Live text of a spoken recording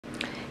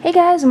Hey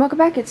guys, and welcome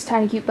back. It's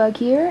TinyCuteBug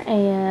here,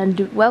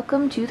 and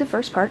welcome to the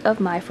first part of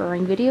my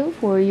furring video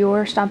for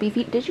your Stompy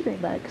Feet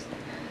Digigrade legs.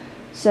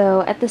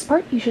 So at this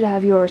part, you should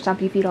have your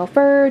Stompy Feet all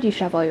furred, you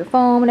should have all your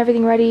foam and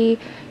everything ready,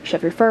 you should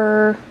have your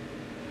fur.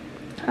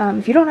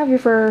 If you don't have your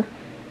fur,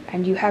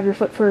 and you have your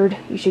foot furred,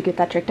 you should get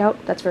that checked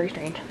out. That's very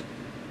strange.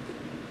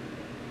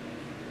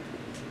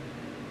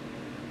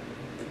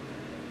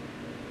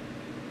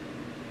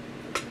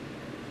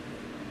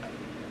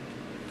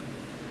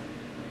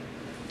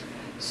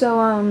 So,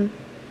 I'm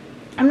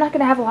not going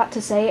to have a lot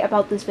to say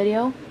about this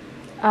video,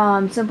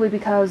 simply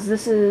because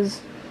this is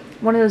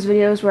one of those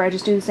videos where I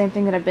just do the same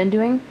thing that I've been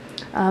doing.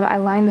 I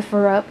line the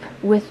fur up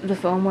with the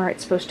foam where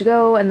it's supposed to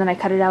go, and then I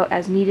cut it out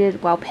as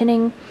needed while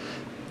pinning,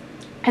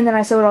 and then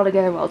I sew it all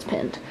together while it's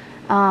pinned.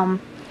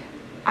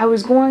 I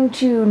was going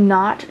to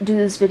not do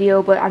this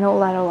video, but I know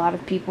that a lot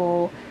of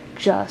people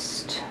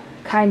just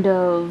kind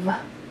of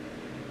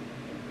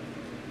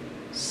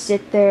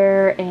sit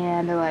there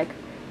and they're like,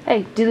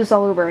 hey, do this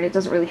all over, and it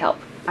doesn't really help.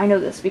 I know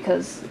this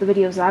because the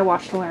videos that I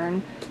watched to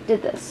learn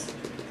did this.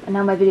 And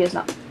now my video's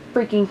not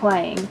freaking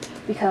playing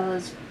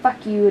because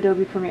fuck you,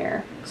 Adobe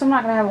Premiere. So I'm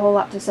not going to have a whole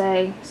lot to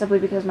say, simply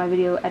because my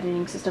video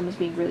editing system is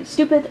being really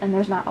stupid and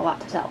there's not a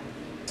lot to tell.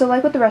 So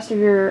like with the rest of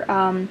your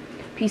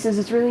pieces,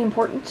 it's really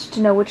important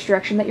to know which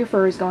direction that your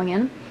fur is going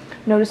in.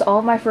 Notice all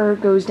of my fur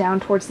goes down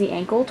towards the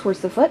ankle, towards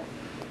the foot.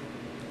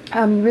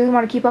 You really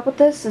want to keep up with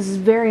this. This is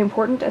very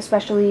important,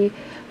 especially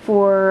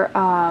for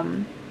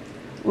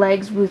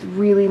legs with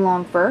really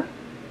long fur,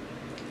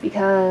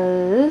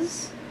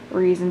 because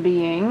reason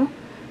being,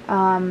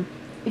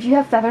 if you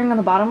have feathering on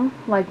the bottom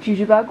like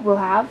Jujubug will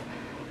have,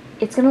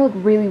 it's going to look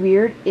really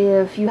weird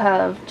if you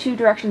have two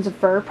directions of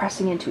fur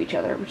pressing into each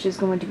other, which is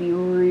going to be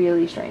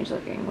really strange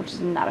looking, which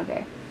is not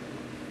okay.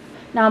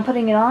 Now I'm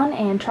putting it on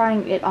and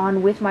trying it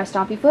on with my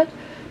Stompy foot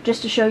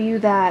just to show you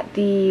that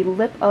the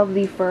lip of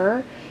the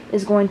fur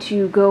is going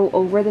to go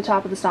over the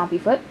top of the Stompy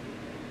foot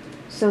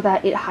so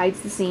that it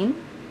hides the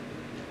seam.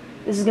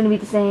 This is going to be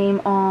the same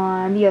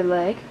on the other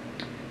leg.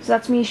 So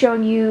that's me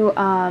showing you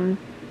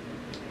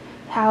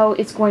how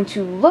it's going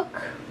to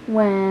look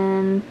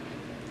when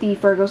the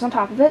fur goes on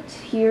top of it.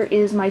 Here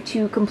is my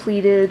two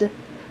completed,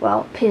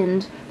 well,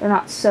 pinned, they're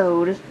not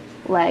sewed,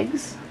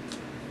 legs.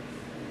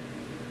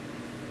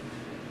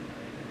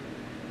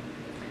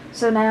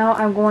 So now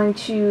I'm going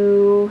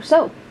to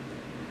sew.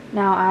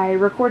 Now I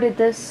recorded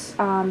this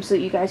so that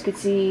you guys could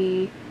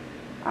see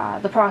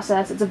the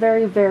process. It's a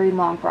very, very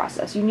long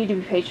process. You need to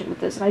be patient with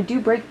this. And I do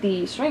break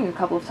the string a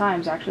couple of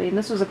times, actually. And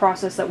this was a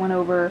process that went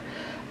over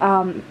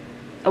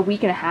a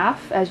week and a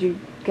half, as you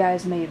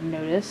guys may have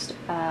noticed.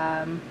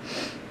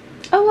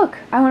 Oh, look!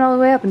 I went all the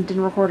way up and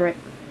didn't record it.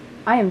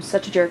 I am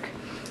such a jerk.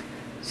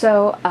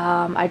 So,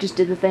 I just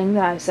did the thing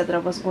that I said that I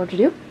wasn't going to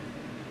do.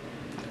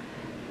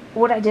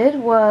 What I did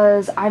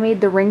was I made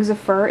the rings of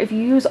fur. If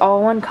you use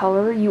all one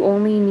color, you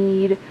only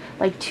need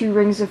like 2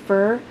 rings of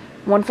fur.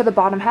 One for the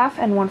bottom half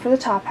and one for the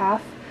top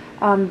half,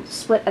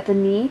 split at the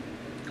knee.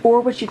 Or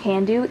what you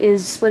can do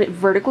is split it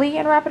vertically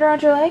and wrap it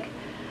around your leg.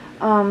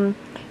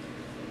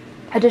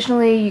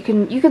 Additionally, you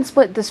can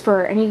split this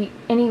fur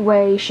any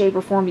way, shape,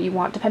 or form that you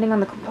want, depending on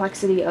the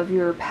complexity of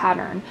your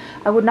pattern.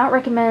 I would not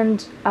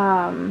recommend.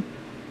 I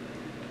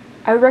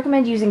would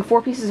recommend using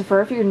 4 pieces of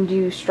fur if you're going to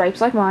do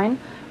stripes like mine,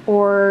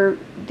 or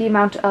the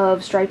amount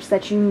of stripes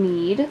that you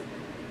need.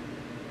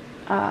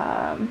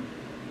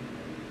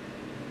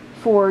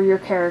 For your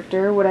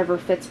character, whatever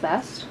fits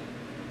best.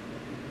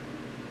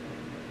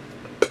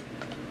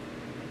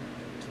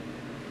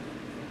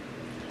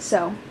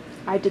 So,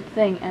 I did the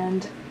thing,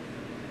 and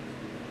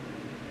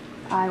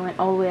I went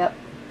all the way up.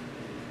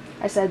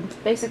 I said,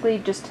 basically,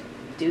 just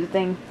do the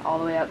thing all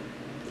the way up.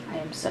 I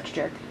am such a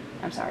jerk.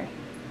 I'm sorry.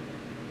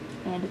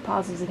 And it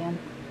pauses again.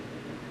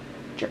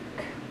 Jerk.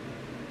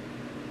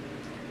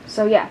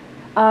 So yeah,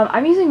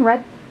 I'm using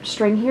red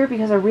string here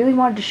because I really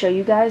wanted to show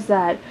you guys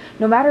that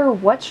no matter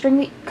what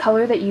string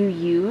color that you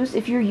use,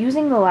 if you're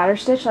using the ladder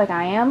stitch like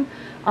I am,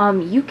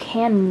 you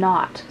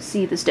cannot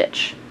see the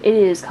stitch. It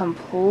is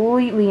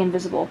completely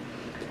invisible.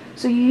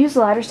 So you use the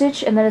ladder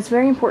stitch, and then it's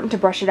very important to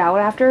brush it out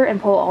after and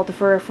pull all the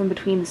fur from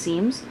between the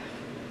seams.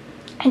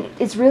 And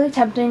it's really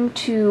tempting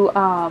to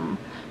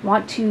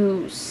want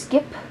to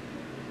skip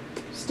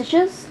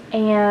stitches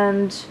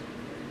and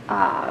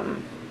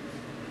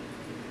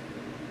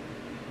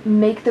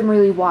make them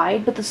really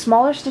wide, but the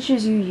smaller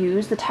stitches you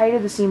use, the tighter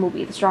the seam will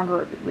be, the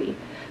stronger it will be.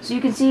 So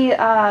you can see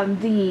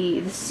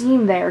the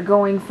seam there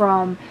going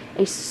from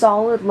a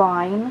solid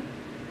line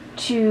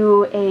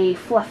to a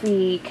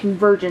fluffy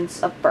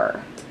convergence of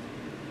fur.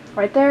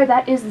 Right there,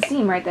 that is the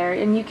seam right there,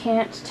 and you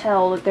can't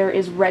tell that there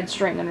is red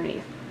string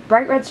underneath.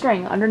 Bright red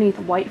string underneath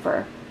white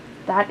fur.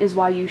 That is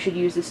why you should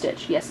use the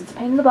stitch. Yes, it's a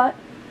pain in the butt.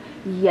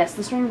 Yes,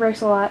 the string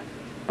breaks a lot,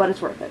 but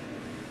it's worth it.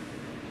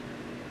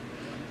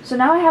 So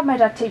now I have my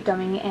duct tape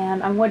dummy,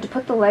 and I'm going to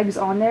put the legs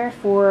on there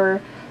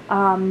for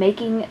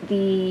making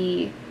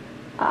the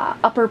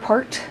upper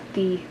part,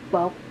 the,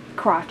 well,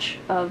 crotch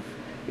of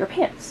your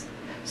pants.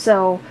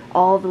 So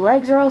all the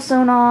legs are all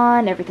sewn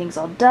on, everything's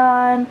all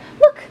done.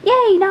 Look,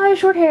 yay, now I have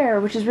short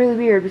hair, which is really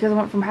weird because I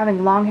went from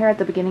having long hair at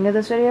the beginning of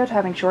this video to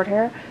having short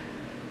hair.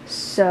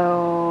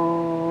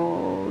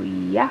 So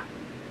yeah,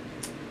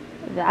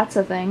 that's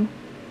a thing.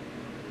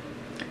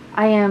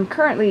 I am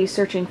currently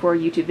searching for a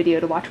YouTube video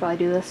to watch while I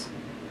do this.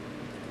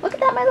 Look at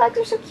that, my legs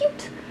are so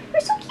cute.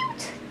 They're so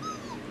cute.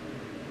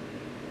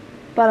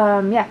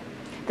 But yeah,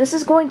 this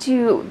is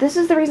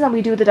the reason that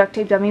we do the duct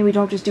tape dummy. We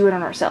don't just do it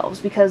on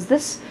ourselves, because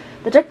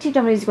the duct tape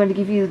dummy is going to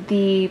give you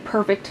the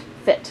perfect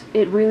fit.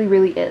 It really,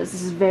 really is.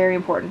 This is very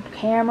important.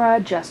 Camera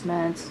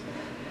adjustments.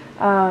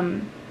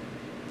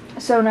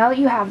 So now that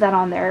you have that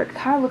on there, it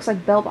kind of looks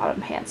like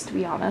bell-bottom pants, to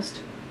be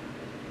honest.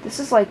 This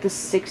is like the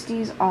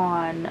 60s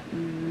on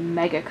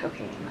mega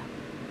cocaine.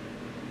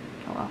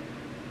 Oh well.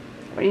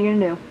 What are you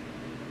gonna do?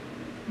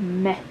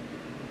 Meh.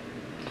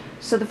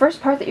 So the first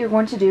part that you're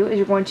going to do is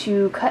you're going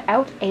to cut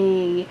out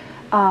a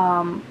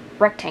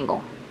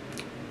rectangle.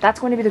 That's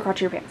going to be the crotch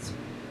of your pants.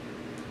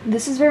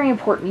 This is very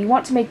important. You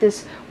want to make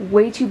this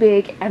way too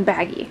big and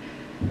baggy.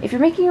 If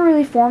you're making a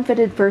really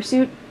form-fitted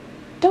fursuit,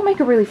 don't make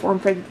a really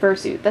form-fitted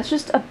fursuit. That's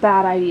just a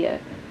bad idea.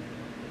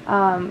 You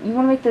want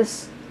to make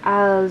this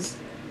as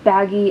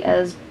baggy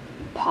as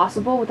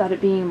possible without it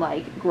being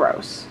like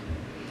gross.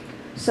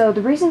 So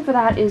the reason for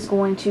that is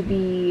going to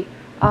be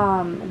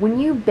when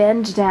you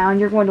bend down,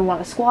 you're going to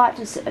want to squat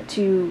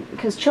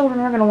because children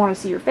are going to want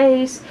to see your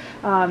face.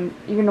 You're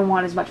going to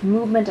want as much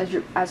movement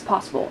as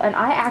possible. And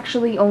I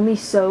actually only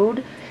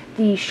sewed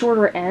the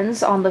shorter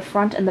ends on the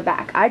front and the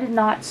back. I did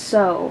not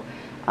sew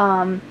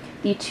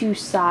the two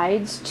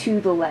sides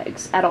to the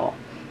legs at all.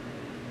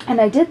 And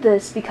I did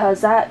this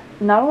because that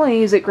not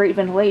only is it great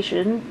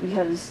ventilation,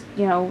 because,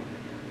 you know,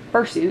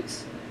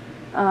 fursuits,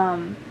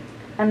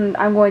 and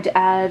I'm going to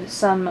add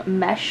some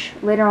mesh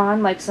later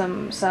on, like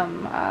some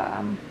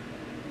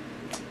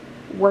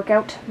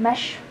workout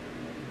mesh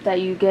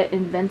that you get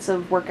in vents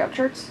of workout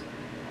shirts.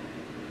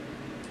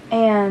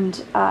 And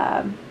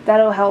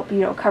that'll help, you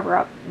know, cover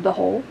up the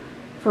hole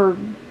for,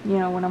 you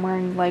know, when I'm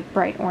wearing like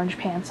bright orange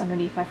pants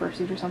underneath my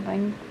fursuit or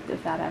something,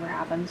 if that ever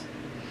happens.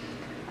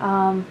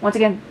 Once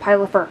again,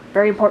 pile of fur,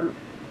 very important.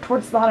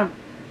 Towards the bottom.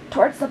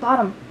 Towards the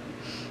bottom.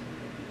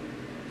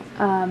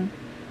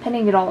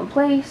 Pinning it all in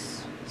place.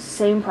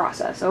 Same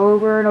process,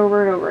 over and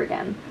over and over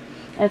again.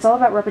 And it's all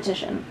about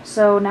repetition.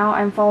 So now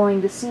I'm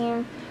following the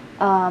seam.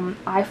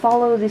 I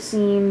follow the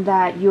seam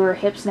that your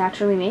hips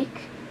naturally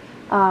make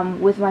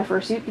with my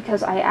fursuit,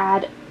 because I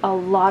add a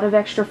lot of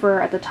extra fur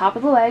at the top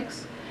of the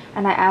legs,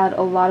 and I add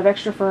a lot of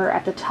extra fur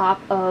at the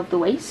top of the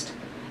waist.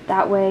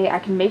 That way I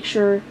can make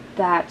sure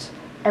that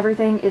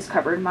everything is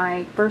covered.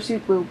 My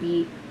fursuit will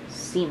be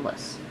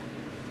seamless.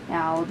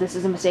 Now, this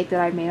is a mistake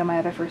that I've made on my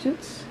other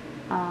fursuits.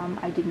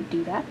 I didn't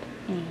do that,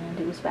 and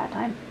it was a bad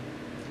time.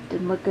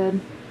 Didn't look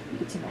good. You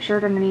can see my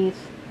shirt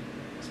underneath.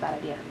 It's a bad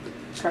idea.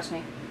 Trust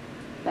me.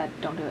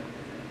 Don't do it.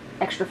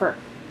 Extra fur.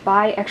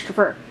 Buy extra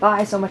fur.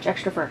 Buy so much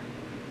extra fur.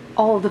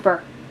 All of the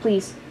fur.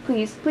 Please,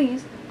 please,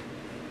 please.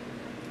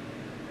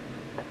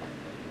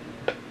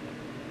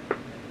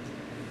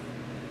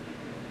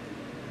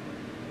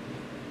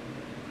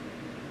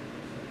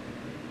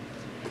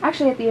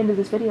 Actually, at the end of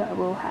this video, I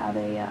will have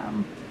a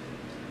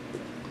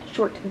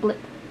short blip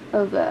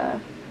of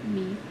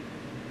me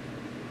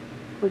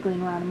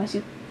wiggling around in my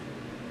suit.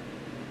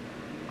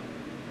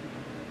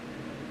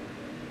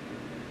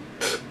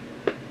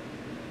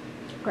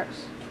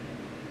 Gross.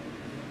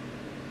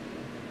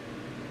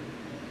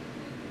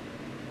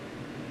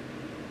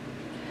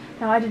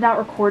 Now, I did not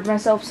record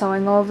myself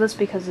sewing all of this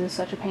because it is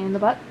such a pain in the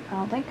butt. I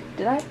don't think.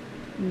 Did I?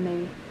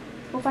 Maybe.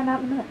 We'll find out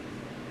in a minute.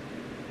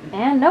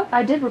 And nope,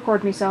 I did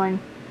record me sewing.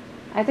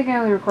 I think I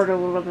only recorded a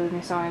little bit of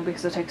me sewing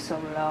because it takes so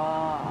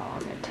long.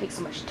 It takes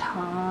so much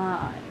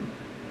time.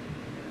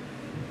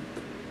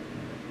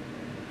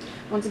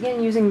 Once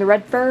again, using the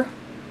red fur.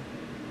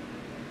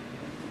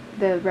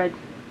 The red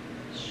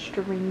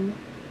string.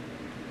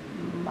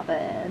 My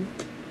bad.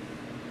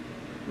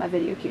 My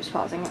video keeps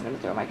pausing. I'm going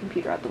to throw my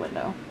computer out the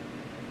window.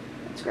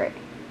 It's great.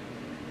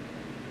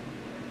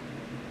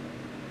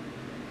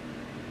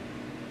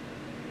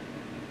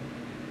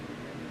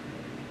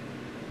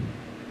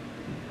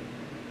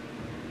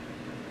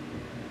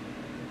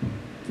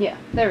 Yeah,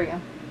 there we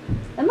go.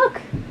 And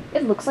look!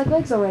 It looks like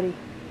legs already.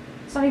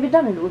 It's not even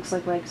done and it looks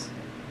like legs.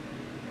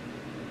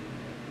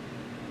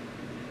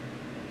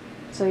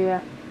 So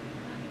yeah,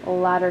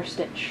 ladder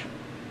stitch.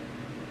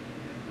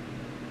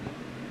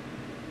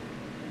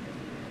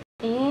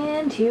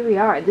 And here we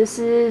are. This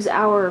is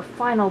our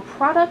final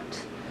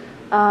product.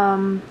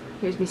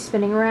 Here's me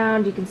spinning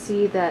around. You can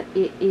see that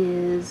it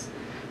is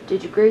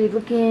digigrade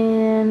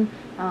looking.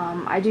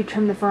 I do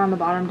trim the fur on the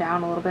bottom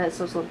down a little bit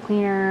so it's a little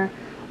cleaner.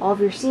 All of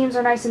your seams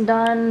are nice and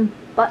done,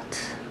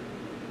 but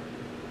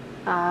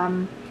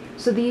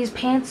so these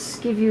pants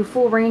give you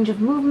full range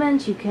of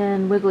movement. You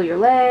can wiggle your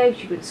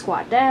legs, you can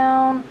squat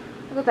down.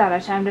 Look at that, I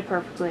timed it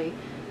perfectly.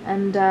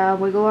 And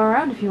wiggle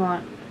around if you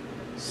want.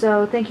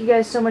 So thank you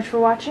guys so much for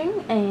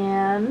watching,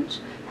 and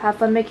have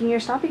fun making your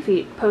stompy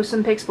feet. Post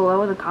some pics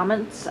below in the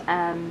comments,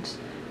 and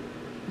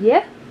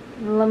yeah,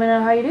 let me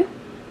know how you do.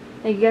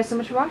 Thank you guys so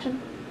much for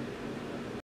watching.